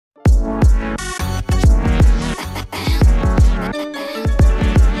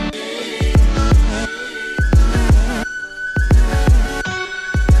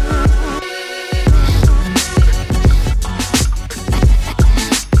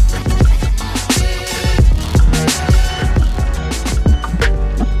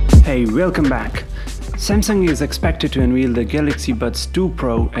Hi, welcome back. Samsung is expected to unveil the Galaxy Buds 2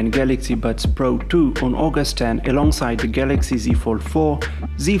 Pro and Galaxy Buds Pro 2 on August 10 alongside the Galaxy Z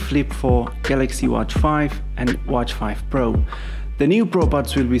Fold4, Z Flip 4, Galaxy Watch 5 and Watch 5 Pro. The new Pro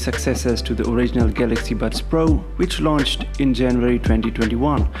Buds will be successors to the original Galaxy Buds Pro, which launched in January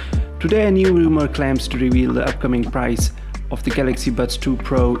 2021. Today a new rumor claims to reveal the upcoming price of the Galaxy Buds 2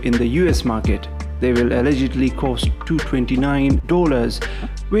 Pro in the US market. They will allegedly cost $229,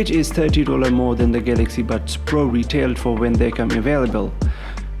 which is $30 more than the Galaxy Buds Pro retailed for when they come available.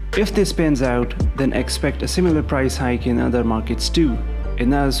 If this pans out, then expect a similar price hike in other markets too.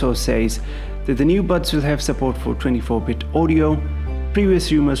 Another source says that the new buds will have support for 24-bit audio.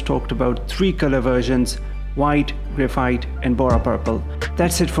 Previous rumors talked about 3 color versions: white, graphite and Bora Purple.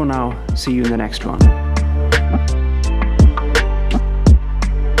 That's it for now. See you in the next one.